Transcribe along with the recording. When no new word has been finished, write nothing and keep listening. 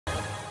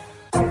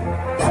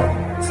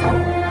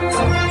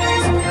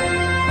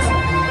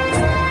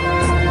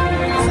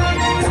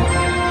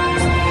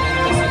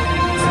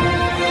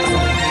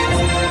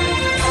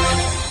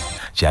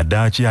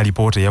Kyaddaaki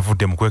alipoota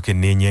yavudde mu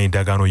kwekenneenya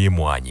endagaano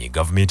y'emmwanyi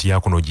gavumenti ya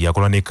kuno gye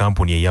yakola ne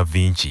kampuni eya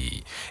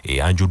Vinci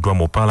eyanjuddwa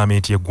mu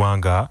paalamenti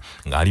y'eggwanga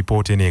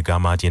ng'alipoota eno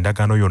egamba nti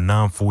endagaano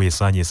yonna nfu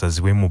esaanye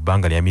esazibwe mu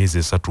bbanga lya myezi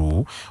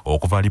 3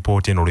 okuva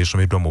alipoota eno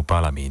olwesomeddwa mu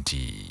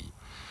paalamenti.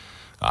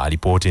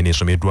 Alipoota eno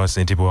esomeddwa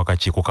ssentebe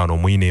w'akakiiko kano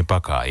Mwine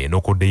Empaka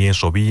enokoddeyo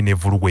ensobi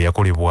n'evvulugu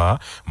eyakolebwa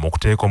mu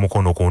kuteeka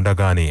omukono ku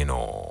ndagaano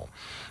eno.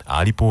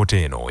 Alipoota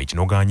eno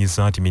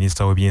ekinogaanyiza nti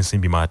minisita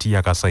w'ebyensimbi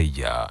Matiya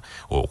Kasaijja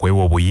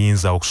okwewa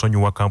obuyinza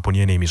okusonyiwa kampuni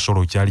eno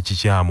emisolo kyali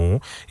kikyamu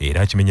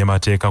era kimenya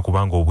mateeka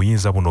kubanga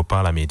obuyinza buno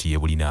paalamenti ye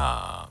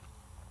bulina.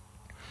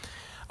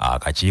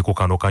 Akakiiko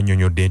kano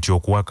kannyonnyodde nti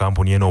okuwa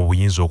kampuni eno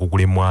obuyinza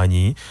okugula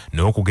emmwanyi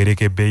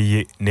n'okugereka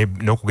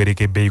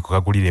ebbeeyi ku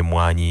kagulira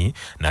emmwanyi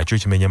nakyo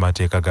kimenya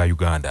mateeka ga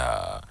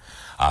Uganda.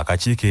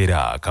 Akakiiko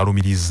era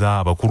kalumiriza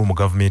abakulu mu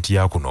gavumenti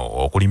ya kuno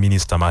okuli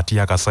minisita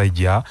Matiya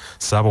Kasaijja,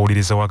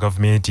 ssaabawuliriza wa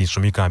gavumenti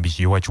Nsumika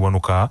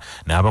Kiwanuka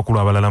n'abakulu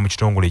abalala mu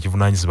kitongole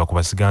ekivunaanyizibwa ku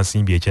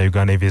basigansimbi ekya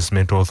Uganda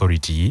Investment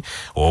Authority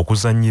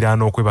okuzannyira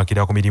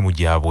n'okwebakira ku mirimu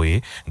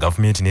gyabwe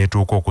gavumenti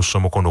n'etuuka okussa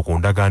omukono ku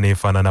ndagaano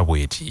efaanana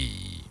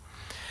bw'eti.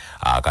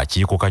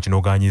 Akakiiko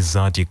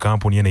kakinogaanyiza nti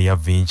kampuni eno eya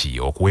Vinci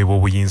okuweebwa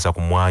obuyinza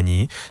ku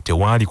mmwanyi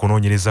tewaali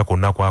kunoonyereza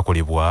kwonna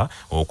kwakolebwa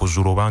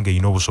okuzuula obanga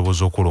erina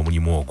obusobozi okukola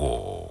omulimu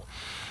ogwo.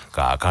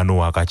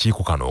 Kaakano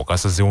akakiiko kano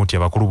kasazeewo nti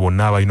abakulu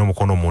bonna abalina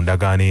omukono mu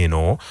ndagaano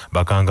eno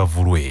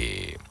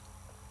bakangavvulwe.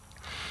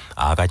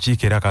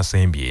 Akakiiko era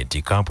kasembye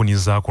nti kampuni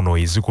za kuno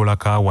ezikola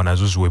kaawa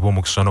nazo ziweebwa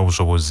omukisa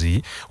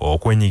n'obusobozi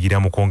okwenyigira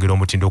mu kwongera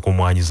omutindo ku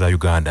mmwanyi za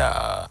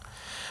Uganda.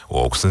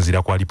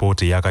 Okusinziira kwa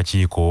lipoota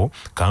y'akakiiko,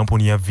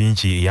 kampuni ya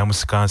Vinci eya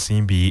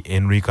musikansimbi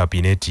Enrica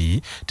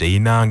Pinetti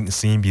terina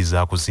nsimbi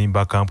za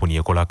kuzimba kampuni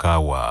ekola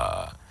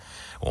kaawa.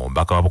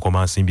 Omubaka wa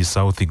Bukomansimbi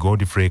South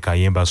Godfrey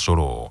Kayemba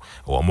Solo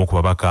omu ku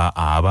babaka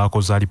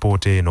abaakoze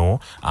alipoota eno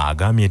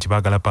agambye nti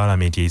baagala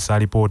paalamenti eyisa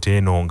alipoota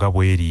eno nga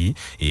bw'eri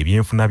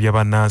ebyenfuna bya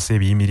bannansi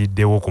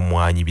ebiyimiriddewo ku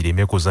mmwanyi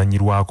bireme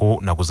kuzannyirwako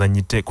na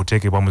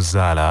kuteekebwa mu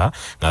zzaala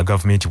nga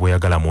gavumenti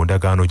bw'eyagala mu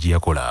ndagaano gye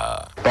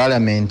yakola.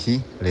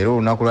 Paalamenti leero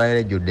olunaku lwa leero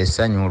ejjudde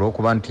essanyu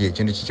olw'okuba nti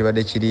ekintu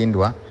kibadde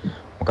kirindwa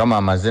Mukama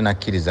amaze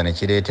n'akkiriza ne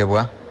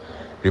kireetebwa.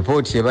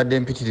 Ripooti ebadde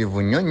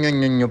mpitirivu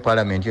nnyo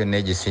paalamenti yonna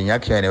egisinya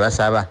ne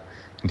basaba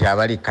nti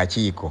abali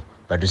kakiiko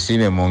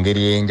batusiime mu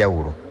ngeri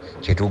y'enjawulo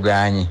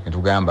kyetuganye ne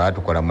tugamba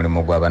tukola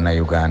mulimu gwa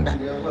bannayuganda.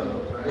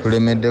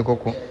 Tulemeddeko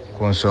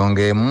ku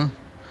nsonga emu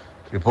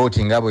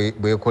ripooti nga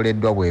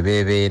bwekoleddwa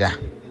bwebeebeera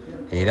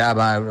era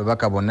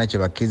ababaka bonna kye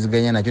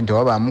bakkiziganya nakyo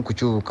tewabaamu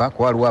kukyuka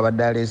kuba waliwo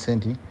abadde aleese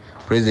nti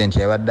pulezidenti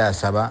yabadde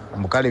asaba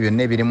mbukale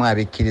byonna ebirimu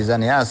abikkiriza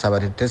naye asaba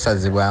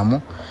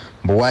tetesazibwamu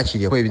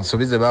mbuwaakiri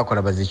ebisobi ze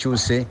baakola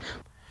bazikyuse.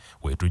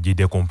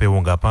 Wetujjidde ku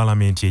mpewo nga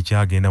paalamenti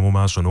ekyagenda mu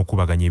maaso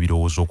n'okubaganya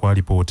ebirowoozo kwa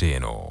lipoota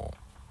eno.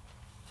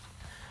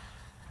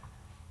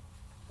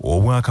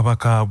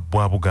 Obwakabaka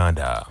bwa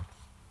Buganda.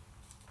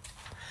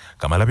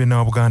 Kamalabyonna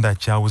wa Buganda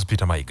Charles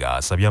Peter Mayiga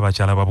asabye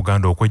abakyala ba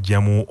Buganda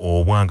okweggyamu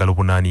obwangalo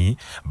bunani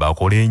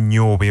bakole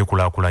nnyo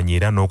beekulaakulanye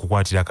era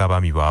n'okukwatirako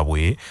abaami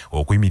baabwe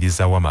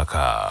okuyimirizaawo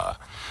amaka.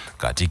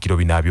 Katikkiro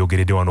bino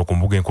abyogeredde wano ku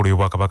mbuga enkulu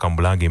y'Obwakabaka mu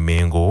Bulange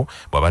Mengo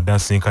bw'abadde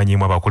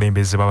asinkanyeemu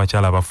abakulembeze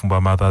b'abakyala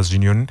abafumba Mothers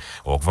Union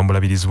okuva mu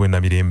bulabirizi bw'e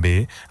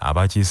Namirembe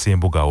abakiise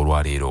embuga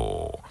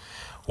olwaleero.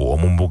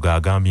 Omu mbuga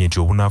agambye nti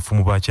obunafu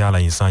mu bakyala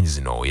ensangi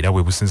zino era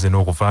bwe businze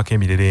n'okuvaako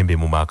emirerembe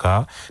mu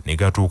maka ne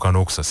gatuuka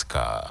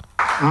n'okusasika.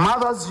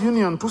 Mothers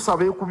Union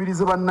tusaba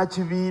ekubirize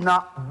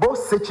bannakibiina bo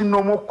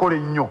ssekinomu okukola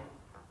ennyo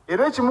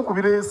era ekimu ku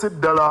bireese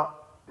ddala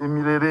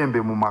emirerembe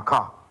mu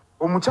maka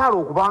omukyala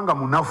okubanga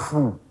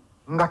munafu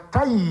nga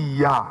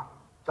tayiya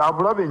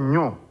kyabulabe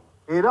nnyo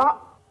era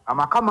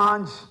amaka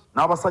mangi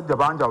n'abasajja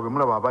bangi abo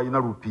bemulaba abalina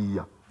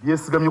lupiiya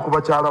byesigamye ku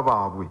bakyala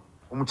baabwe.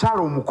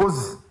 Omukyala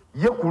omukozi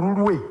ye ku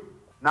lulwe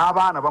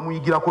n'abaana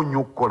bamuyigirako nnyo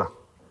okukola.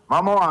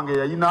 Maama wange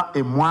yalina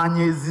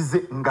emmwanyi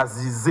ezize nga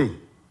zize,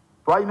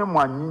 twalina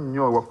emmwanyi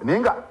nnyo ewaffe naye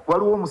nga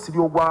waliwo omusiri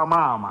ogwa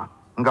maama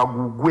nga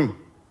gugwe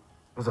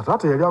oza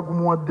taata yali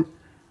agumuwadde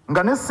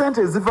nga ne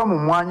ssente eziva mu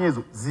mmwanyi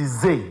ezo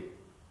zize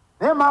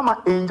naye maama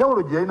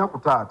enjawulo gye yalina ku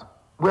taata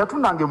bwe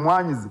yatundanga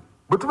emmwanyi ze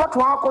bwe tuba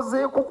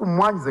twakozeeko ku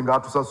mmwanyi ze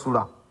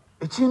ng'atusasula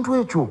ekintu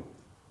ekyo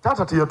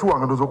taata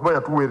teyatuwanga ndowooza okuba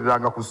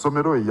yatuweereranga ku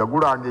ssomero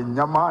yagulanga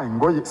ennyama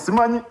engoye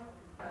simanyi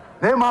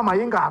naye maama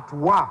ye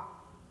ng'atuwa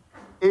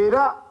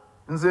era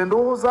nze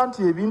ndowooza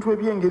nti ebintu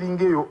eby'engeri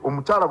ng'eyo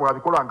omukyala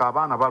bw'abikolanga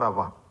abaana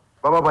balaba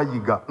baba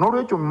bayiga.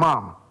 N'olwekyo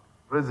maama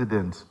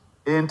president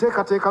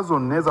enteekateeka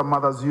zonna eza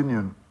Mothers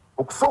Union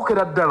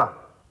okusookera ddala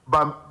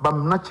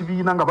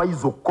bannakibiina nga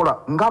bayiza okukola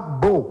nga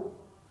bo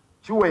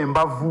kiwa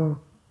embavu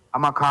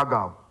amaka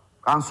gaabwe.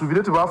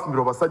 Kansuubire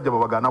tebaafumbira abasajja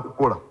babagaana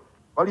kukola.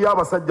 Waliyo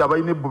abasajja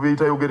abalina ebbu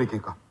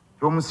beetayogerekeka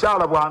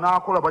omukyala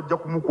bw'anaakola bajja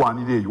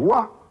kumukwanira eyo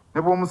wa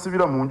ne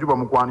bw'omusibira mu nju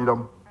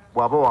bamukwaniramu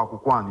bw'aba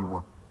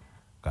waakukwanibwa.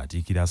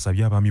 Katikkiro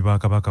asabye abaami ba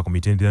Kabaka ku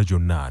mitendera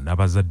gyonna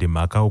n'abazadde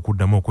maka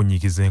okuddamu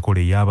okunyikiza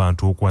enkola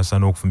ey'abantu okwasa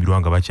n'okufumbirwa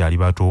nga bakyali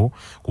bato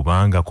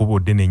kubanga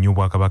kubodde n'ennyo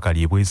Obwakabaka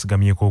lye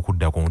bwesigamyeko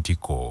okudda ku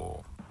ntikko.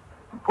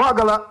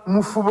 Twagala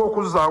mufube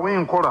okuzaawo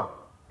enkola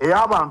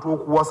ey'abantu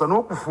okuwasa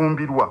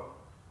n'okufumbirwa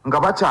nga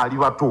bakyali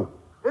bato.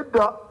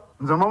 Edda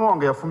nze mama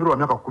wange yafumbirwa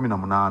myaka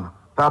 18,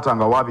 taata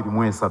nga wa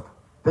 23.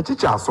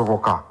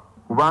 Tekikyasoboka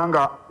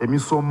kubanga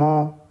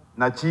emisomo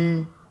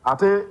naki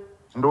ate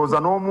ndowooza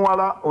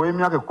n'omuwala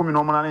ow'emyaka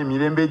 18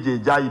 emirembe gye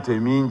egyayita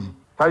emingi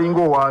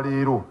talinga owa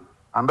leero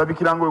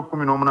andabikira nga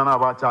 18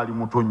 aba akyali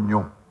muto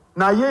nnyo,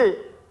 naye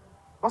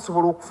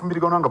basobola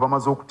okufumbirigana nga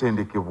bamaze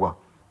okutendekebwa.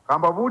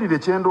 Kambabuulire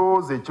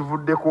kyendowooza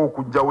ekivuddeko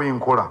okujjawo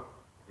enkola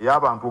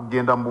ey'abantu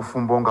okugenda mu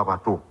bufumbo nga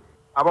bato.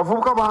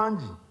 Abavubuka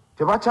bangi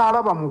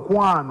tebakyalaba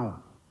mukwano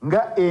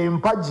nga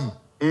empagi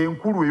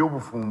enkulu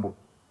ey'obufumbo.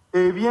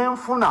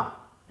 Ebyenfuna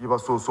bye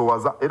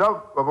basoosowaza, era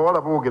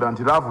abawala boogera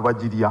nti laavu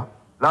bagirya,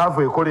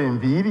 laavu ekola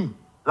enviiri,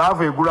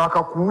 laavu egula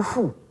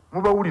akakuufu.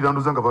 Mubawulira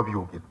ndoza nga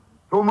babyogera.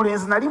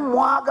 Omulenzi nali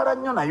mwagala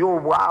nnyo naye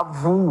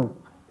obwavu.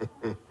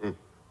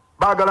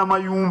 Baagala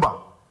mayumba.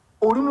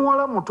 Oli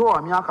muwala muto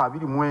wa myaka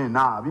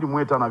 24,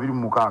 25,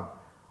 26.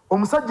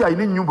 Omusajja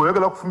alina ennyumba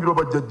oyagala kufumbirwa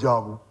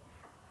bajjajjaabo.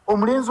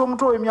 Omulenzi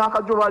omuto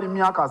w'emyaka gyo bali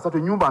myaka 3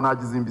 ennyumba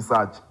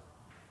anaagizimbisa ki?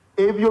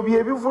 Ebyo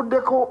bye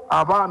bivuddeko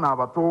abaana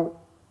abato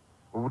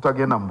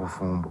obutagenda mu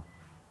bufumbo.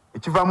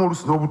 Ekivaamu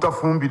oluusi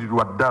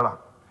n'obutafumbirirwa ddala.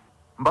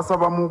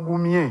 Mbasaba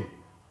mugumye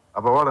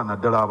abawala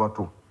naddala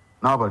abato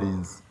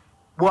n'abalenzi.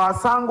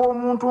 Bw'asanga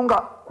omuntu nga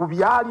ku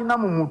byalina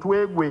mu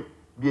mutwe gwe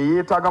bye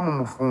yeetaaga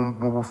mu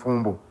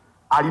bufumbo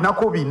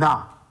alinako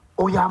bina,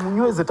 oyo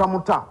amunyweze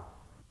tamuta.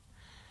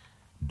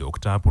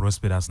 Dr.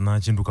 Prosperous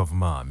Nakintu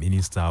Kavuma,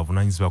 minisita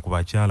avunaanyizibwa ku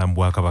bakyala mu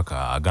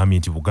Bwakabaka, agambye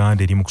nti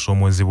Buganda eri mu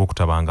kusoomoozebwa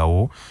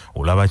okutabangawo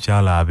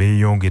olw'abakyala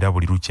abeeyongera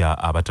buli lukya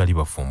abatali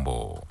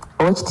bafumbo.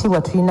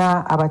 Oweekitiibwa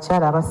tulina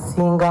abakyala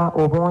abasinga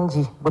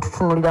obungi bwe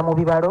tutunulira mu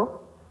bibalo.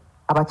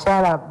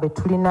 Abakyala be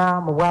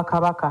tulina mu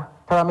Bwakabaka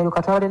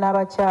tabamiruka twabadde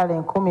n'abakyala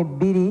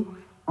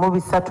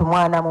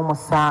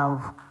 2347,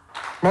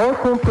 naye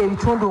kumpi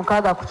ebitundu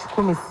 6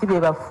 ku 100 si be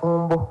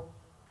bafumbo.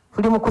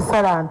 Tuli mu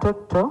kusala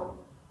ntotto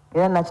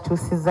era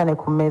nakituusizza ne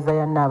ku mmeeza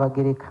ya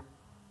Nnaabagereka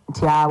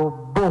nti abo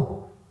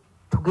bo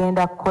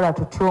tugenda kukola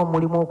tutya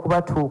omulimu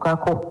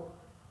okubatuukako,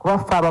 kuba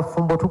ffe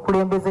abafumbo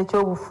tukulembeza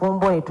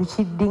ekyobufumbo ne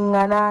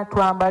tukiddiŋŋana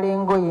twambala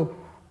engoye.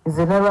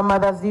 Nze n'olwa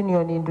Mothers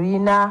Union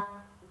nduyina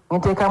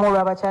nteekamu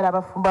olw'abakyala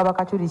abafumbo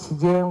abakatuli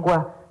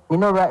Kijengwa,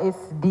 nina olwa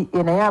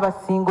SDA, naye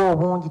abasinga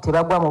obungi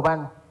tebagwa mu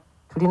bano.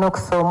 Tulina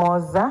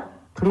okusoomooza,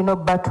 tulina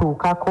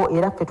obbatuukako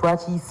era ffe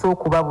twakiyise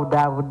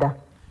okubabudaabuda.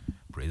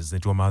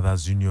 President wa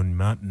Mothers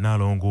Union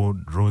Nalongo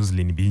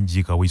Roslyn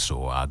Binji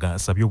Kawiso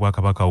agasabye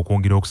Obwakabaka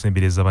okwongera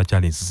okusembereza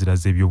abakyala ensisira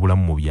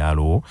z'ebyobulamu mu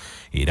byalo,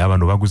 era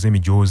bano baguze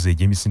emijoozi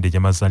egy'emisinde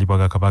gy'amazaalibwa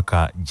ga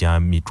Kabaka gya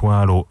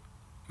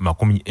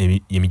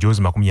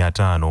emijoozi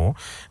 50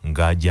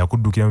 nga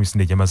gyakuddukira mu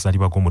misinde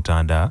gy'amazaalibwa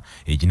g'Omutanda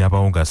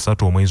eginaabawo nga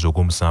 3 omwezi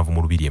ogw'omusanvu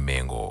mu Lubiri e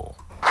Mengo.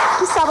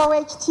 Tusaba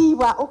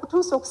Oweekitiibwa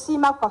okutuusa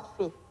okusiima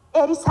kwaffe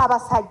eri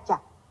Ssaabasajja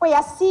bwe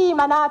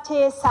yasiima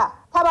n'ateesa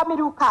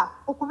tabamiruka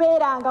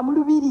okubeeranga mu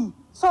Lubiri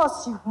so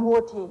si mu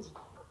woteeri.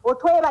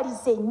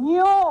 Otwebalize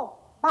nnyo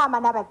maama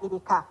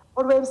Nnaabagereka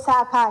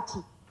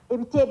olw'ebisaakaati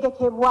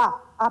ebitegekebwa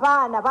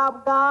abaana ba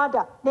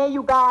Buganda ne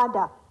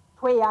Uganda.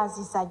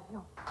 Tweyanziza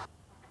nnyo.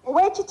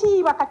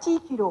 Oweekitiibwa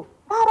Katiikiro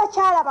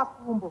ng'abakyala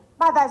abafumbo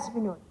Mothers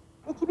Union,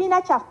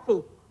 ekibiina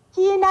kyaffe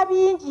kiyina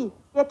bingi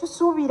bye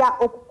tusuubira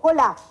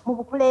okukola mu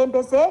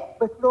bukulembeze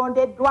bwe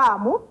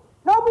tulondeddwamu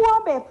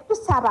n'obuwombeefu.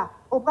 Tusaba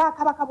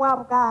Obwakabaka bwa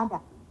Buganda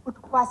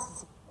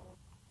butukwasize.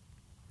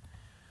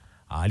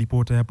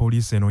 Alipoota ya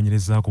poliisi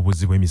enoonyereza ku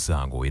buzzi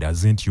bw'emisango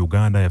eraze nti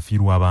Uganda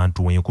yafiirwa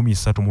abantu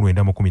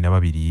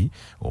 1312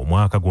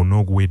 omwaka gwonna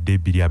oguwedde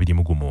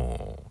 2021.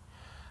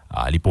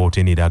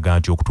 Alipoota eraga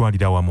nti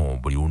okutwalira wamu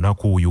buli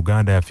lunaku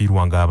Uganda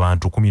yafiirwanga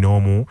abantu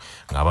 11,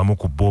 ng'abamu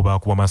ku bo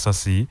baakuba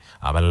masasi,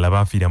 abalala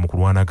baafiira mu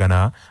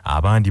kulwanagana,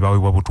 abandi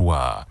baweebwa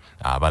butwa,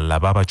 abalala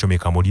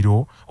baabacomeka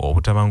muliro,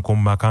 obutabanguko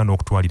mu maka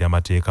n'okutwalira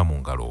amateeka mu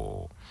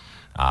ngalo.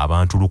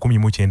 Abantu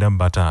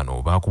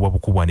 195 baakubwa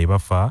bukubwa ne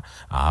bafa,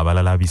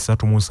 abalala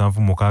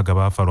 376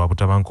 baafa lwa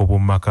butabanguko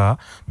bw'omu maka,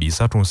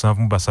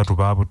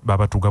 373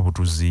 babatuga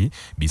butuzi,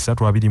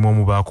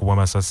 321 baakubwa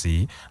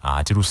masasi,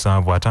 ate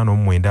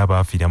 759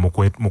 baafiira mu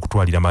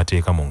kutwalira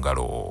amateeka mu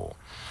ngalo.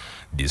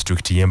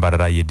 Disitulikiti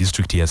y'Embarara ye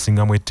disitulikiti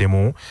yasingamu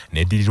ettemu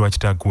n'eddirirwa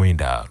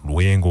Kitagwenda,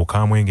 Luwengo,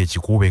 Kamwenge,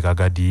 Kikuube,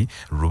 Kagadi,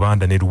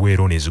 Lubanda ne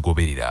Luweero ne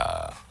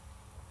zigoberera.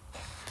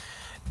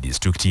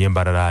 Disitulikiti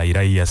y'Embarara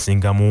era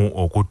yasingamu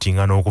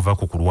okuttingana okuva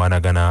ku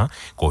kulwanagana,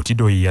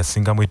 Kotido ye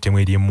yasingamu ettemu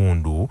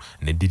ery'emmundu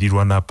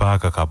n'eddirirwa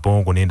Napaaka,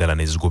 Kabongo n'endala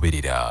ne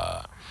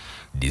zigoberera.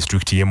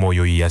 Disitulikiti y'e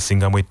Moyo ye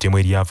yasingamu ettemu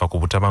eryafa ku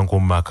butabanguko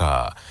mu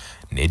maka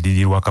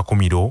n'eddirirwa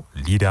Kakumiro,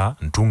 Lira,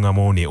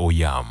 Ntungamo ne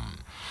Oyam.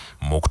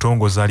 Mu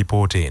kutongoza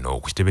alipoota eno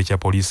ku kitebe kya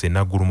poliisi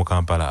Naggulu mu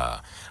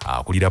Kampala,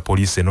 akulira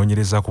poliisi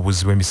enoonyereza ku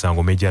buzzi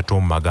bw'emisango Meja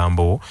Tom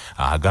Magambo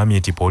agambye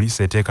nti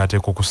poliisi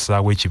eteekateeka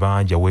okussaawo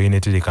ekibanja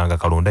weeneterekanga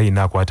kalonda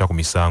yenna akwata ku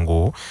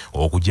misango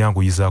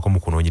okujjanguyizaako mu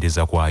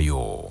kunoonyereza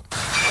kwayo.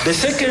 The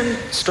second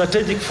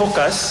strategic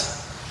focus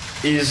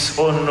is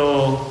on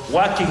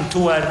working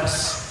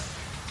towards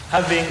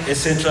having a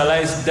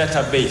centralized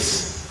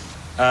database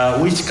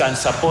which can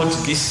support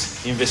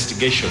these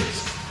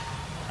investigations.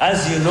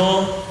 As you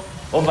know,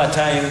 over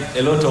time,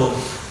 a lot of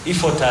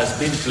effort has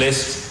been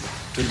placed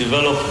to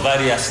develop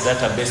various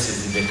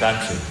databases in the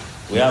country.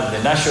 We have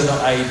the national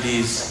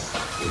IDs,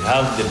 we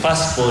have the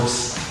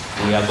passports,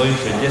 we are going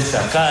to register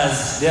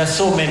cars. There are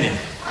so many.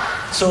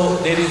 So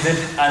there is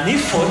an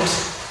effort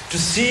to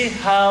see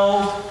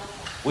how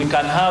we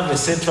can have a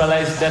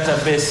centralized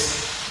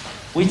database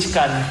which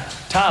can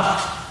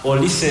tap or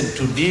listen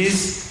to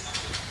these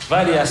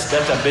various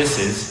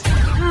databases.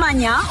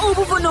 Manya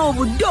obuvono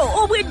obuddo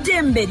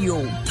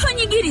obw'eddemberyo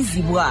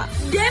tonyigirizibwa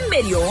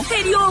demberyo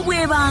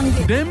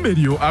ery'obwebange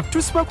demberyo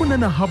akutusibako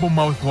nana habo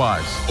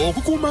mouthwash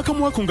okukuuma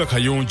akamwa ko nga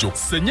kayonjo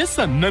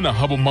senyesa nana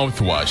habo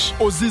mouthwash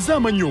oziza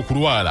amanyi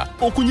okulwala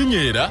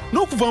okunyonyeera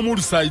n'okuvaamu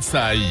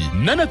olusaayisayi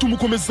nana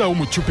tumukomezaawo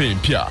mu ccupa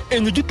empya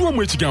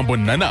enyigiddwamu ekigambo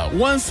nana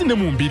wansi ne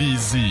mu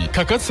mbiriizi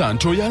kakasa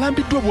nti oyo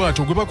alambiddwa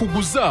bw'atyo gwe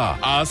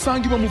bakuguza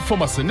asangibwa mu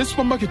famasi ne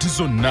supamaketi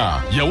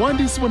zonna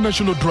yawandiisibwa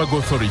National Drug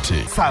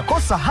Authority saako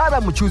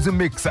Sahara Muchuzi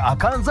Mix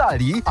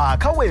akanzaali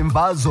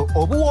akawembaazo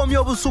obuwoomi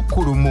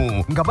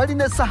obusukkulumu nga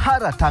balina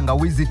Sahara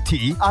tangawizi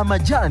tea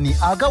amajani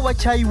agawa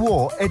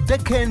chayiwo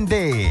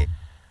eddekende.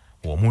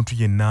 Omuntu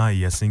yenna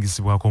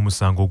yasingisibwako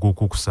omusango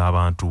gw'okukusa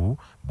abantu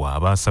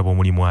bw'aba asaba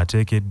omulimu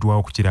ateekeddwa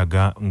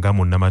okukiraga nga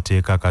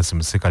munnamateeka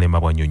Kassim Ssekalema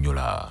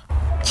bw'annyonnyola.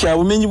 Kya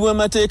bumenyi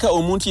bw'amateeka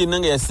omuntu yenna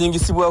nga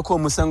yasingisibwako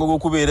omusango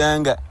gw'okubeera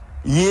nga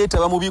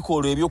yeetaba mu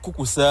bikolwa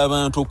eby'okukusa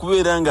abantu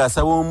okubeera nga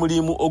asaba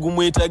omulimu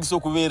ogumwetaagisa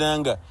okubeera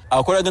nga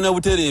akolagana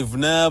butereevu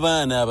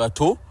n'abaana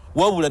abato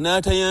wabula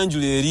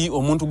n'atayanjula eri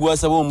omuntu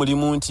gw'asaba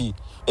omulimu nti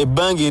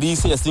ebbanga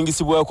eriise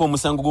yasingisibwako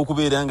omusango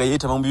gw'okubeera nga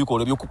yeetaba mu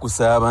bikolwa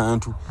eby'okukusa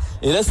abantu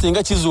era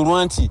singa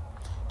kizuulwa nti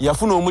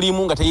yafuna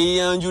omulimu nga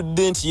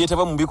teyeyanjudde nti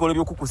yeetaba mu bikolwa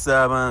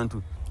eby'okukusa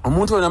abantu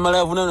omuntu ono amala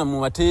avunaana mu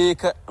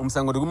mateeka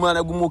omusango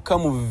tegumala gumukka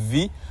mu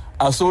vvi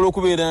asobola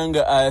okubeera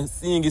nga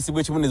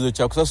asingisibwa ekibonerezo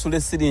kya kusasula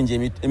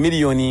essiringi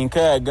emiliyoni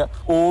 6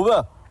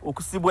 oba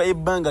okusibwa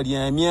ebbanga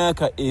lya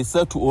myaka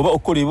 3 oba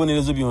okukola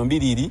ebibonerezo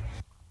byombi.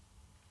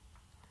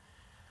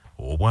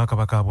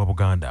 Obwakabaka bwa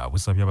Buganda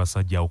busabye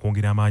abasajja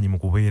okwongera amaanyi mu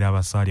kubeera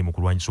abasaale mu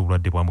kulwanyisa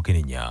obulwadde bwa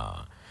mukenenya.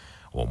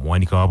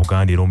 Omuwanika wa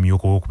Buganda era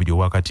omumyuka ow'okubiri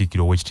owa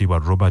Katikkiro Oweekitiibwa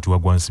Robert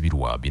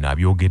Waggwansibirwa bino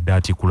abyogedde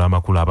atikkula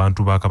amakulu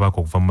abantu ba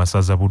Kabaka okuva mu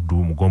masaza Buddu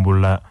mu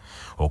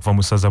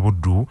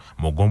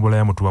ggombola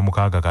ya Mutuba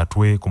Mukaaga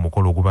Katwe ku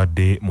mukolo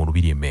ogubadde mu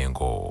Lubiri e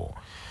Mengo.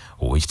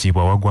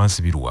 Oweekitiibwa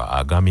Waggwansibirwa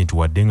agambye nti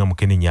wadde nga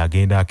mukenenya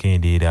agenda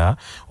akendeera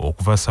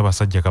okuva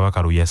Ssaabasajja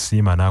Kabaka lwe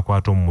yasiima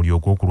n'akwata omumuli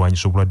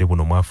ogw'okulwanyisa obulwadde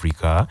buno mu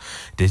Afrika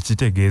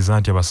tekitegeeza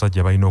nti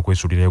abasajja balina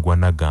okwesuulirayo gwa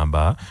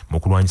Naggamba mu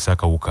kulwanyisa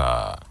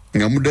akawuka.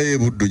 Nga muddayo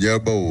Buddu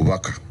gy'aba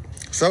obubaka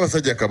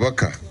Ssaabasajja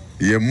Kabaka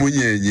ye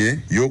munyenye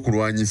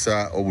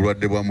y'okulwanyisa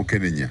obulwadde bwa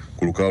mukenenya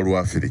ku lukalu lwa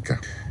Afrika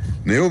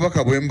naye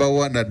obubaka bwe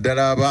mbawa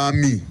naddala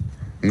abaami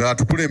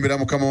ng'atukulembera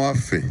mukama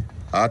waffe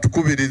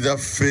atukubiriza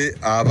ffe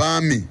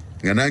abaami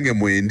nga nange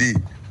mwendi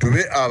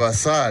tube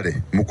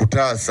abasaale mu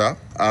kutaasa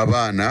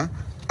abaana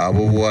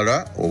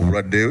ab'obuwala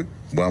obulwadde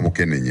bwa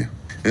mukenenya.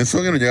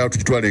 Ensonga eno njagala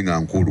tukitwale nga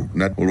nkulu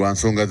olwa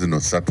nsonga zino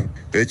 3.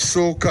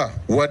 Ekisooka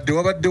wadde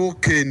wabaddewo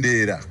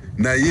kendeera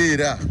naye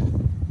era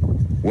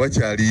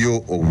wakyaliyo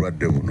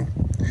obulwadde buno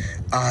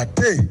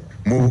ate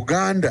mu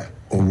Buganda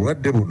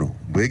obulwadde buno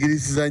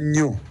bwegirisiza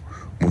nnyo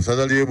mu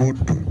ssaza ly'e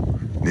Buddu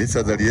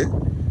n'essaza ly'e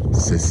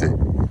Ssese.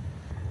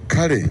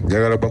 Kale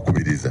njagala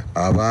bakubiriza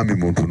abaami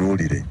mu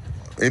ntunuulire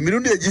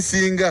emirundi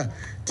egisinga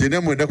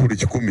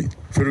 9/10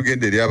 ffe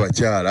tugenda eri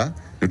abakyala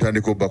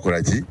netutandika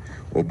obakola ki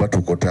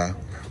obatukota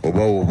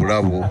obawa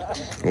obulabo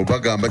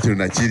obagamba kino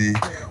nakiri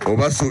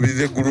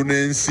obasuubiza eggulu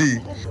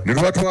n'ensi ne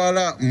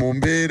tubatwala mu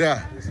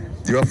mbeera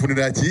gye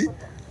bafunira ki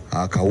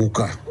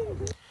akawuka.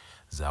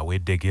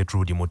 Zawedde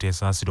Gertrude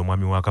Muteesa Asiro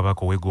omwami wa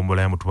Kabaka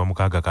ow'eggombola ya Mutuba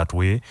Mukaaga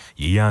Katwe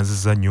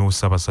yeyanzizza nnyo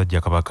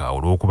Ssaabasajja Kabaka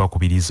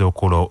olw'okubakubiriza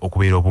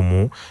okubeera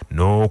obumu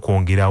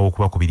n'okwongerawo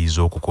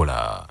okubakubiriza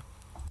okukola.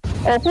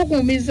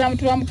 Okugumiza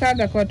Mutuba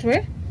Mukaaga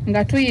Katwe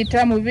nga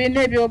tuyita mu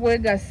bibiina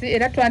eby'obwegassi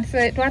era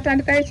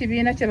twatandikayo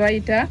ekibiina kye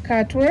bayita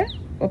Katwe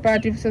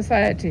Cooperative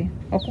Society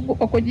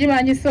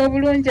okugimanyisa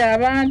obulungi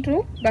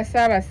abantu ba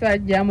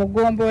Ssaabasajja mu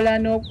ggombola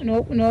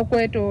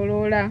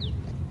n'okwetooloola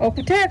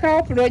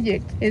okuteekawo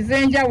project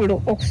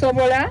ez'enjawulo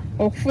okusobola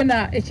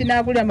okufuna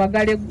ekinaagulira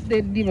amagala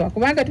eddiba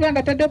kubanga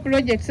tubanga twadde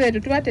projects ezo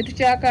tuba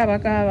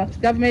tetukyakaabakaaba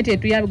gavumenti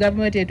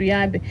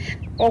etuyambe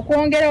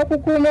okwongera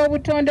okukuuma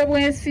obutonde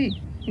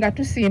bw'ensi nga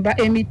tusimba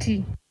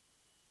emiti.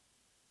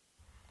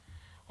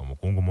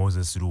 Omukungu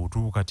Moses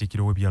Luutu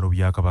Katikkiro w'ebyalo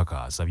bya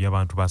Kabaka asabye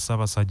abantu ba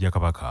Ssaabasajja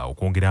Kabaka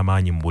okwongera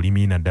amaanyi mu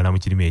bulimi naddala mu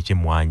kirime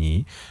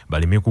eky'emmwanyi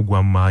baleme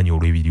kugwa mu maanyi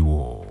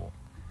olw'ebiriwo.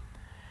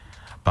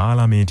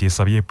 Parliament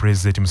esabye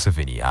President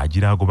Museveni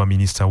agira agoba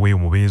minisita we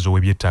omubeezi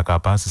w'ebyettaka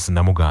Pacis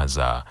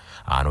Namuganza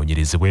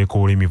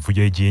anoonyerezebweko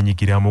olw'emivuyo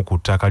egyenyigiramu ku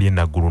ttaka ly'e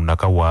Naggulu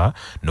Nakawa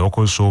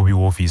n'okozesa obubi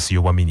w'ofiisi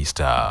y'obwa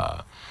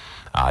minisita.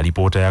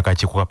 Alipoota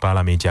y'akakiiko ka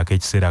Parliament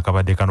ak'ekiseera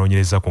akabadde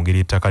kanoonyereza ku ngeri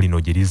ettaka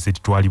lino gye lizze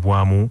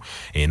litwalibwamu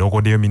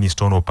enookoddeyo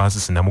minisita ono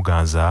Pacis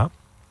Namuganza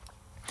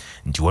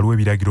nti waliwo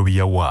ebiragiro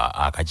byawa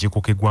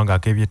akakiiko k'eggwanga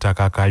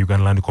ak'ebyettaka ka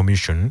Ugandan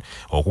Commission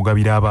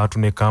okugabira abantu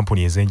ne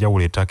kampuni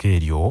ez'enjawulo ettaka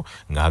eryo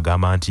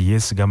ng'agamba nti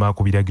yeesigama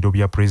ku biragiro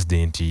bya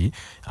pulezidenti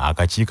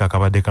akakiiko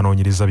akabadde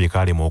kanoonyereza bye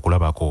kaalema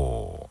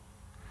okulabako.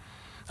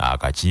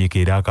 Akakiiko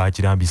era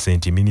kakirambise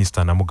nti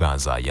minisita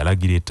Namuganza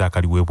yalagira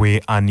ettaka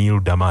liweebwe Anil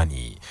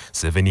Damani,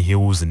 Seven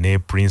Hills ne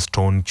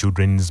Princeton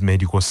Children's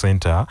Medical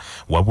Center,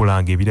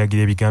 wabula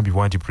ng'ebiragiro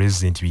ebigambibwa nti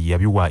pulezidenti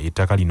yabiwa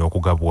ettaka lino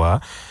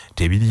okugabwa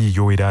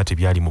tebiriyo era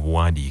tebyali mu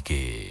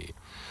buwandiike.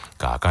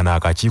 Kaakano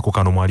akakiiko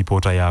kano mu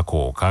alipoota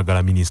yaako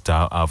kaagala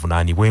minisita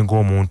avunaanibwe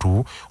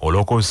ng'omuntu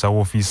olw'okozesa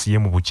woofiisi ye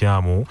mu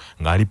bukyamu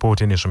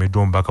ng'alipoota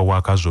eneesomeddwa omubaka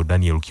wa Kazo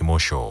Daniel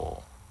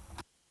Kimosho.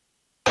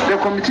 The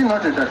committee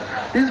noted that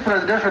these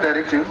presidential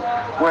directives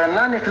were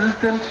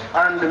non-existent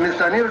and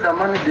Mr. Anil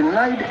Damani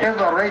denied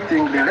ever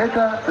writing the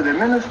letter to the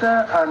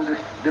minister and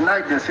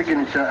denied the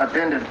signature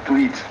appended to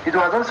it. It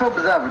was also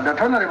observed that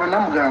Honorable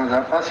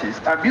Namuganza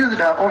abused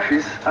her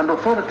office and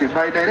authority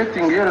by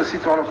directing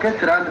YLC to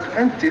allocate land to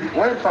entities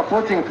while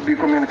purporting to be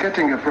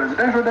communicating a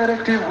presidential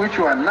directive which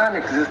were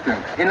non-existent.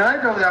 In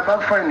light of the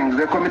above findings,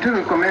 the committee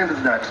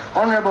recommends that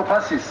Honorable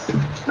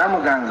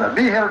Namuganza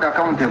be held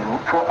accountable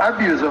for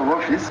abuse of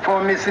office,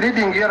 for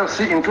misleading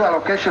YLC into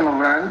allocation of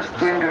land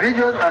to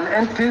individuals and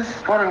entities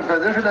following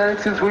presidential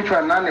directives which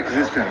were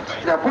non-existent.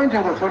 The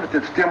appointing authority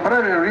to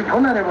temporarily relieve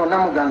Honorable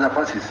Namuganza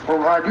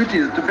of her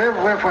duties to pave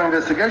way for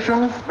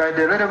investigations by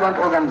the relevant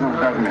organs of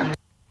government.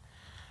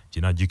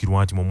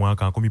 Kinajjukirwa nti mu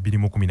mwaka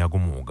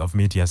 2011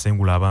 gavumenti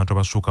yasengula abantu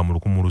abasukka mu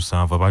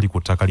 1,700 abali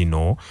ku ttaka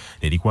lino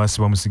ne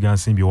likwasibwa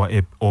musigansimbi wa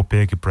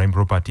OPEC Prime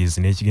Properties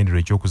n'ekigendero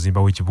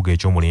eky'okuzimbawo ekibuga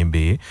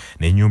eky'omulembe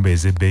n'ennyumba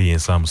ez'ebbeeyi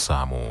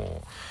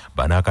ensaamusaamu.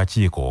 Bano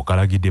akakiiko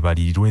kalagidde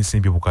baliirirwe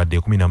ensimbi bukadde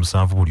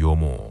 17 buli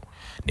omu.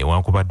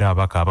 Newankubadde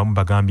abaka abamu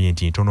bagambye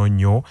nti ntono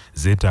nnyo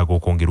zeetaaga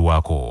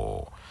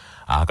okwongerwako.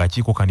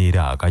 Akakiiko kano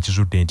era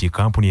kakizudde nti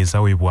kampuni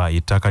ezaweebwa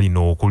ettaka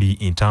lino okuli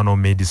Internal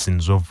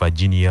Medicines of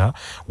Virginia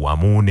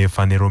wamu ne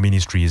Funeral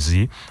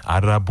Ministries,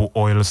 Arab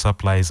Oil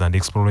Supplies and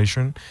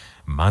Exploration,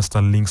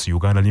 Master Links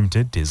Uganda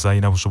Limited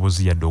tezaalina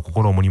busobozi yadde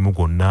okukola omulimu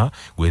gwonna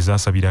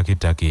gwezaasabirako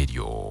ettaka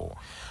eryo.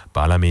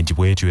 Paalamenti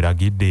bw'etyo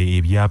eragidde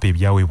ebyapa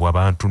ebyaweebwa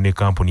abantu ne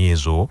kampuni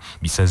ezo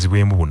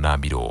bisazibwemu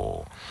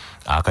bunnambiro.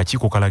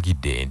 Akakiiko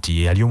kalagidde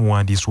nti yali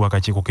omuwandiisi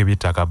w'akakiiko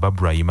k'eby'ettaka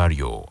Barbara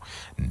Imario,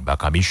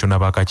 bakamishona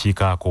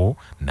b'akakiiko ako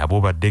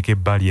nabo baddeko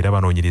ebbali era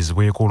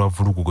banoonyerezebweko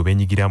olwavulugu gwe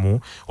benyigiramu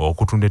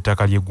okutunda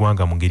ettaka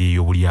ly'eggwanga mu ngeri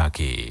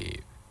ey'obulyake.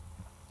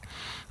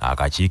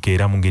 Akakiiko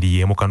era mu ngeri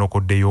y'emu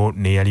kanokoddeyo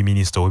n'eyali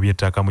minisita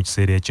w'ebyettaka mu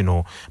kiseera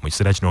kino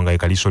nga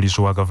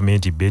ekaliisoliiso wa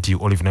gavumenti Betty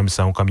Olive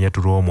Namisango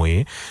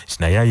Kamyatulomwe,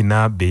 naye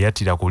alina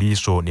beeyattira ku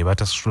liiso ne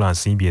batasasula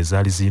nsimbi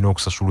ezaali zirina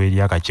okusasulwa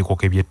eri akakiiko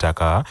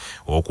k'ebyettaka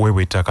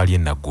okuweebwa ettaka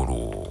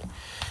ly'ennaggulu.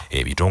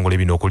 Ebitongole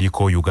bino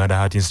kuliko Uganda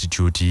Heart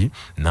Institute,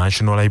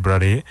 National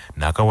Library,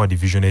 Nakawa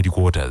Division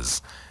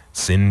Headquarters,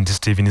 St.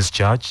 Stephen's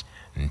Church,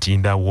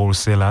 Ntinda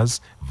Wholesalers,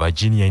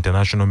 Virginia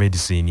International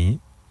Medicine,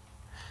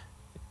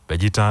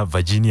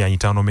 Virginia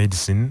Internal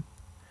Medicine,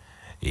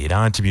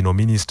 era nti bino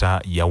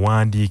minisita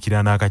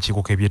yawandiikira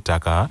n'akakiiko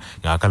k'ebyettaka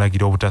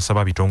ng'akalagira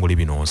obutasaba bitongole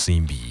bino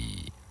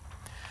nsimbi.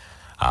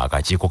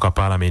 Akakiiko ka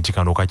paalamenti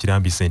kano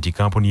kakirambise nti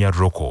kampuni ya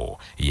Roko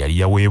yali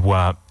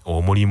yaweebwa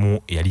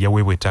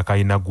ettaka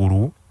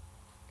ennaggulu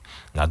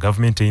nga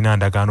gavumenti erina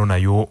ndagaano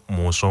nayo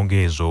mu nsonga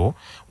ezo,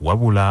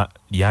 wabula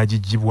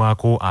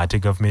lyagigibwako ate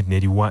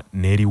gavumenti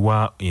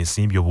n'eriwa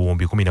ensimbi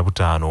obuwumbi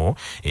 15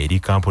 eri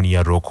kampuni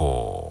ya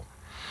Roko.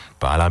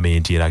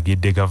 Paalamenti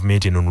eragidde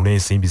gavumenti enunula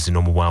ensimbi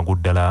zino mu bwangu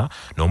ddala,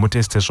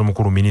 n'omutesiteesi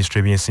omukulu minisitule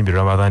ebyensimbi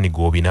Ramadhan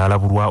Gobi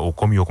n'alabulwa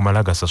okomya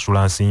okumala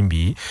gasasula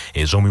nsimbi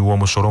ez'omuwi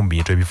w'omusolo mu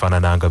bintu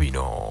ebifaanananga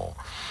bino.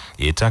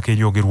 Ettaka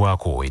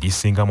eryogerwako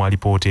erisinga mu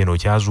alipoota eno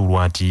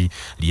kyazuulwa nti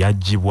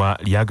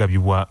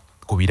lyagabibwa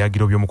ku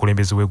biragiro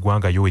by'omukulembeze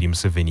w'eggwanga Yoweri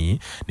Museveni,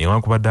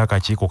 newankubadde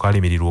akakiiko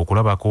kalemererwa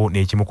okulabako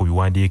n'ekimu ku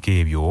biwandiiko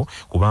ebyo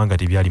kubanga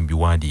tebyali mu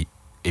biwandiiko.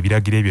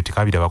 Ebiragiro ebyo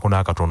tekabirabako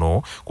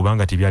n'akatono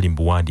kubanga tebyali mu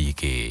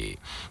buwandiike.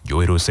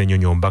 Joel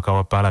Osennyonyi, omubaka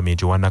wa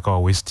paalamenti owa Nakawa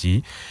West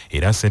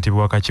era ssentebe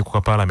w'akakiiko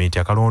ka paalamenti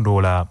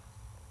akalondoola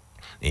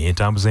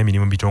entambuza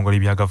emirimu mu bitongole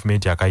bya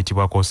gavumenti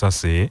akayitibwa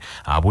Kosase,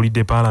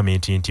 abulidde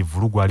paalamenti nti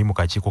vulugu ali mu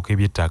kakiiko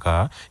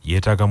k'ebyettaka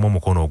yeetaagamu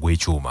omukono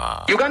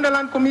ogw'ekyuma. Uganda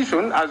Land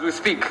Commission, as we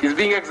speak, is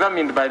being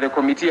examined by the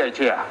committee I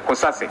chair,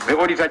 Kosase, the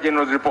Auditor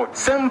General's report.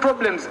 Same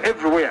problems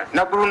everywhere.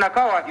 Naguru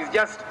Nakawa is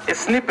just a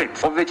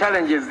snippet of the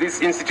challenges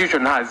this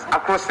institution has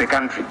across the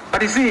country.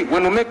 But you see,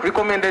 when we make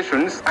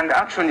recommendations and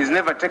action is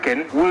never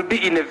taken, we'll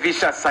be in a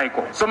vicious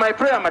cycle. So my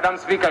prayer, Madam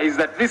Speaker, is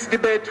that this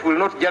debate will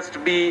not just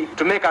be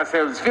to make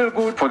ourselves feel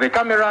good for the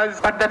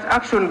but that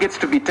action gets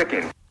to be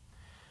taken.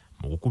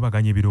 Mu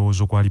okukubaganya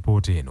ebirowoozo kwa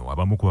lipoota eno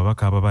abamu ku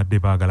babaka ababadde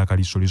baagala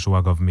kaliisoliiso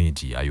wa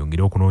gavumenti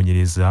ayongere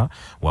okunoonyereza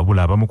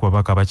wabula abamu ku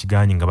babaka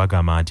bakiganye nga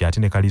bagamba nti ate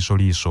ne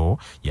kaliisoliiso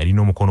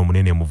yalina omukono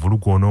munene mu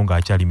vulugu ono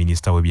ng'akyali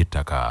minisita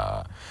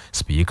w'ebyettaka.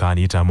 Sipiika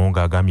Anitah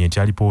ng'agambye nti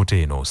alipoota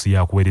eno si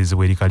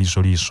yakuweerezebwa eri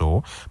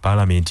kaliisoliiso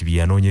paalamenti bye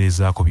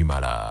yanoonyerezaako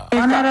bimala.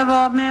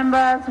 Honorable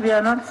members, we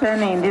are not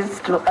sending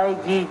this to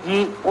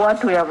IGG.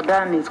 What we have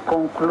done is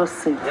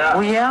conclusive.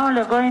 We are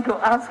only going to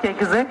ask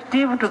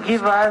executive to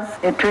give us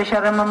a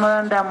treasury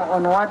memorandum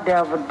on what they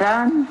have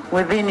done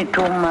within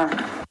 2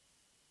 months.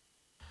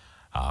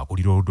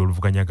 Akulira oludda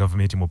oluvuganya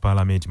gavumenti mu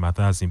paalamenti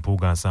Mathias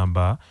Mpuuga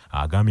Nsamba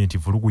agambye nti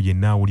vulugu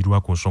yenna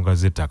awulirwa ku nsonga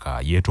z'ettaka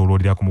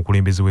yeetooloolera ku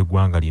mukulembeze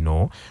w'eggwanga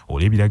lino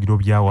olw'ebiragiro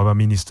byawo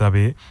abaminisita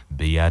be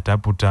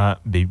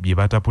bye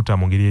bataputa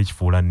mu ngeri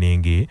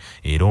y'ekifuulannenge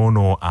era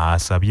ono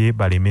asabye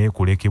baleme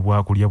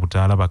kulekebwa kulya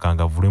butaala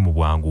bakangavvule mu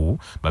bwangu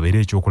babeere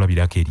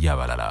ekyokulabirako eri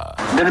abalala.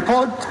 The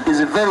report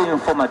is very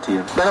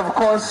informative, but of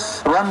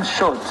course runs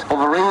short of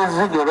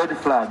raising a red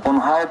flag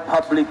on how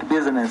public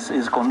business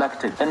is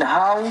conducted and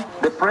how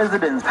the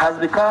president has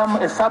become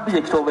a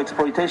subject of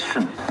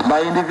exploitation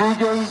by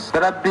individuals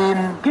that have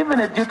been given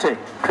a duty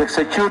to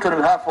execute on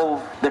behalf of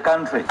the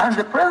country. And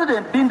the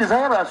president being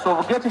desirous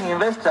of getting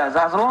investors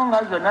as long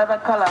as you're another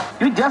color,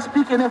 you just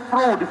pick any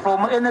fraud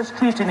from any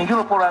street in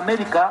Europe or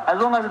America, as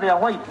long as they are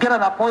white, get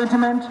an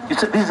appointment, you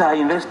say these are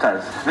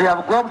investors. They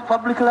have grabbed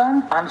public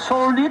land and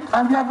sold it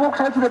and they have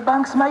walked out to the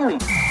bank smiling.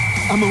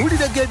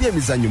 Amawulire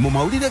g'ebyemizannyo mu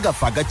mawulire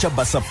gaffe agaca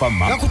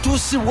basafama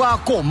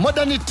gakutuusibwako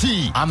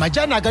modernity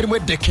amajani agalimu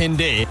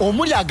eddekende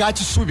omuli aga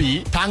kisubi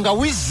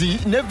tangawizi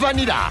ne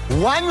vanira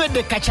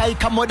wanywedde kacayi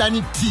ka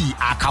modernity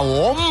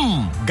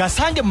akawoomu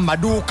gasange mu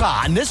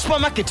maduuka ne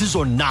supamaketi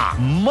zonna.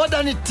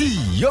 Modernity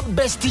your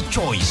best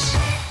choice.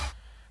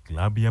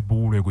 Klabu ya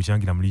Bull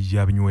ekuchangira mu liigi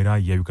y'abinywera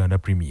ya Uganda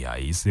Premier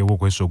eyiseewo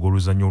okwesoga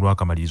oluzannya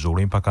olw'akamalirizo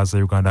olw'empaka za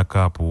Uganda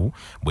Cup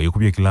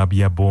bw'ekubye klabu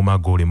ya Boma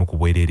goole mu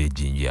kubwerera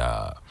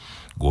ejjinja.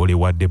 Goole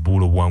wadde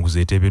Bull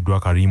obuwanguzi eteebeddwa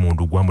Karimu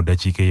Ndugwa mu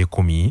ddakiika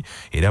y'ekkumi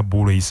era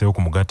Bull eyiseewo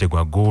ku mugatte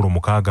gwa goolo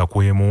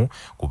 6-1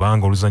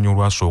 kubanga oluzannya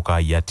olwasooka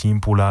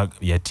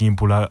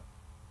yatimpula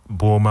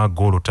Boma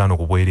goolo 5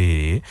 ku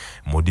bwereere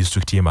mu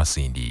disitulikiti y'e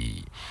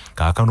Masindi.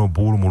 Kaakano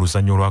Bull mu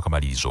luzannya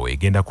olw'akamalirizo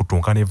egenda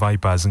kutunka ne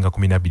Vipers nga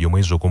 12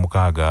 omwezi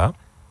ogw'omukaaga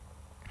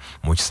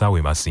mu kisaawe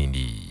e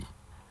Masindi.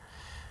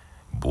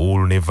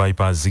 Bull ne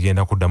Vipers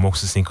zigenda kuddamu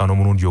okusisinkana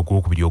omulundi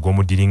ogwokubiri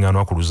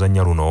ogw'omuddiringanwa ku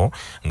luzannya luno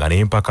nga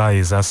n'empaka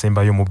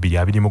ezaasembayo mu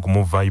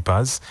 2-21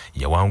 Vipers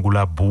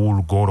yawangula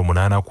Bull goolo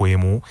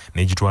 8-1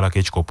 n'egitwalako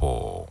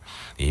ekikopo.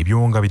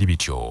 Ebyo nga biri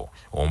bityo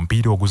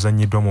omupiira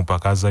oguzannyiddwa mu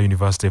mpaka za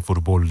University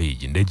Football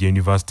League Ndejje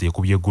University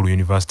ekubye Gulu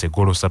University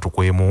goolo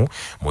 3-1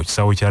 mu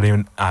kisaawe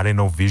kya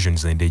Arena of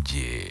Visions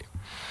Ndejje.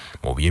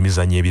 Mu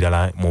byemizannyo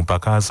ebirala mu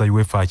mpaka za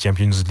UEFA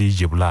Champions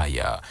League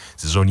Bulaaya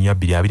sizoni ya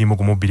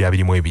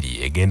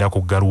 2021-2022 egenda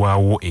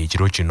kuggalwawo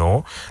ekiro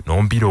kino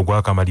n'omupiira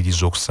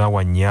ogwakamalirizo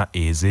okusaawa 4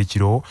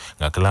 ez'ekiro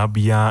nga klabu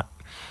ya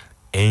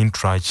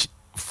Eintracht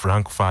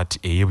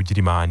Frankfurt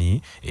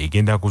ey'Ebugirimaani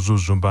egenda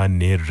kuzuuzumba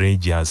ne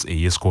Rangers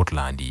ey'e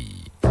Scotland.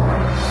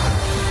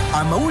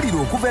 Amawulire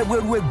okuva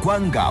ebweru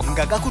w'eggwanga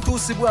nga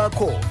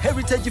gakutuusibwako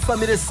Heritage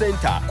Family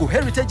Center ku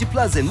Heritage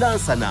Plaza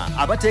Nansana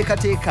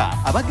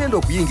abateekateeka abagenda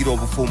okuyingira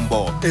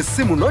obufumbo.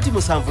 Essimu noti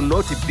 7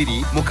 noti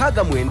 2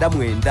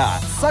 699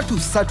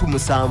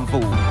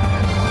 337.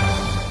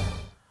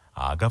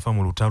 Agafa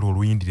mu lutalo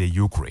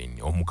oluyindira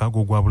Ukraine omukago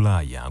ogwa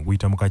Bulaaya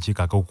nguyita mu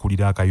kakiiko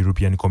ak'okukulira aka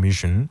European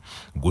Commission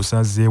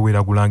gusazeewo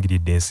era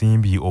gulangiridde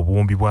ensimbi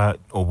obuwumbi bwa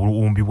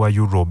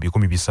Euro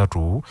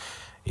 300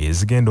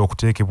 ezigenda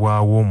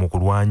okuteekebwawo mu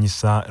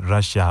kulwanyisa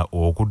Russia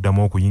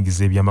okuddamu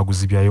okuyingiza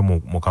ebyamaguzi byayo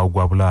mu kawo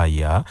gwa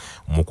Bulaaya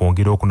mu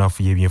kwongera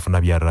okunafuya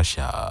ebyenfuna bya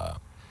Russia.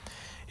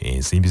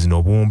 Ensimbi zino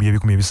obuwumbi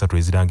 300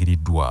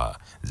 ezirangiriddwa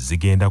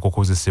zigenda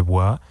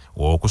kukozesebwa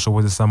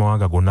okusobozesa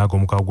amawanga gonna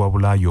ag'omu kawo gwa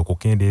Bulaaya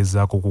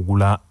okukendeeza ku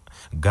kugula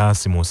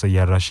gaasi mu nsi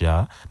ya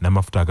Russia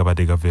n'amafuta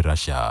agabadde gava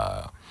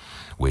Russia.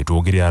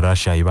 Wetwogerera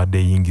Russia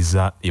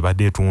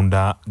ebadde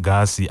etunda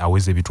gaasi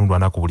aweze ebitundu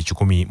 4 ku buli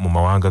 100 mu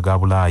mawanga ga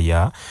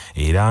Bulaaya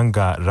era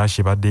nga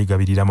Russia ebadde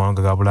egabirira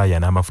amawanga ga Bulaaya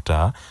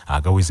n'amafuta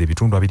agaweze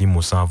ebitundu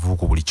 27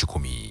 ku buli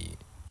 100.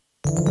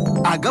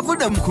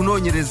 Agavudde mu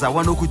kunoonyereza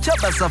wano ku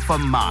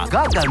Kyabasafama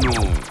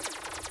gaagano.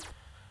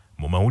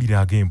 Mu mawulire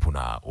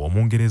ag'empuna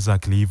Omungereza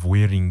Clive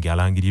Wearing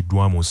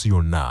alangiriddwa mu nsi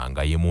yonna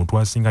nga ye muntu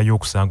asingayo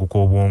okusanguka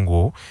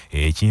obwongo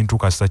ekintu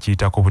kasita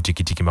kiyitako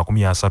butikitiki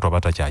 30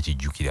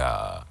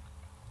 abatakyakijjukira.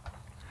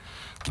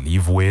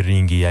 Clive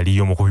Wearing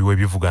yali omukubi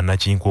w'ebivuga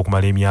Nakinku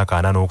okumala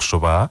emyaka 4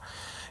 okusoba.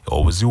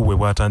 Obuzibu bwe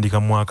bwatandika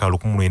mu mwaka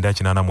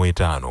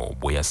 1985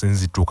 bwe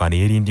yasinzituka ne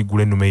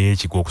yerindigula ennume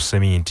y'ekigwo ku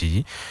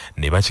seminti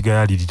ne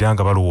bakigayalirira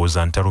nga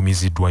balowooza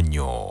ntalumiziddwa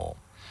nnyo.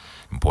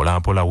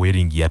 Mpolampola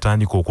Wearing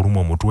yatandika okuluma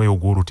omutwe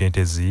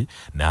ogw'olutentezi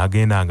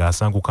n'agenda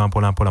ng'asanguka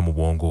mpolampola mu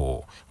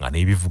bwongo nga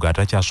n'ebivuga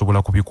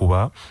atakyasobola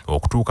kubikuba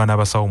okutuuka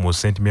n'abasawo mu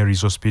St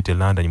Mary's Hospital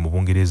London mu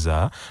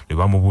Bungereza ne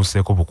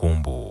bamubuuseeko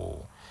bukumbu.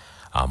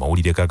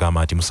 amawulire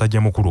gagamba nti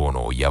musajja mukulu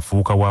ono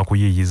yafuuka wa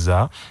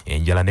kuyiyiza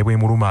enjala ne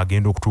bwemuluma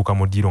agenda okutuuka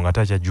mu ddiiro nga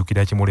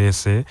takyajjukira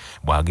kimuleese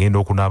bw'agenda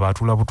okunaaba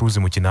atula butuuzi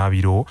mu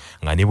kinaabiro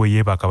nga ne bwe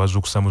yeebaka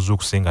bazuukusa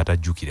muzuukuse nga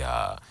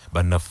tajjukira.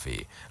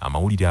 Bannaffe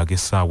amawulire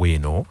ag'essaawa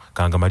eno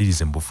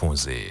kangamalirize mu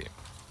bufunze.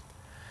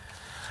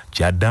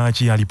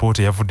 Kyaddaaki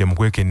alipoota yavudde mu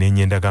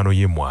kwekenneenya endagaano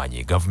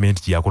y'emmwanyi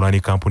gavumenti yakola ne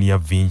kampuni ya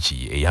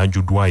Vinci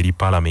eyanjuddwa eri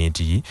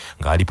paalamenti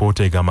nga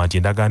alipoota egamba nti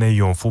endagaano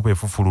eyo nfuupa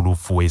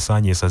efufululufu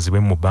esaanye esazibwe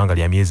mu bbanga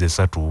lya myezi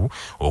 3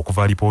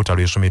 okuva alipoota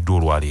lw'esomeddwa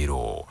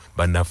olwaleero.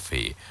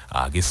 Bannaffe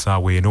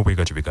ag'essaawa eno bwe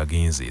gatyo bwe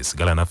gagenze.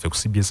 Sigala naffe ku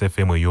CBS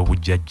FM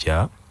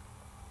ey'obujjajja.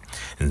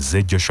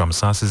 Nze Joshua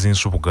Musaasizi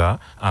Nsubuga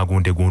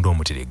agundegunde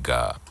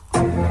omuteregga.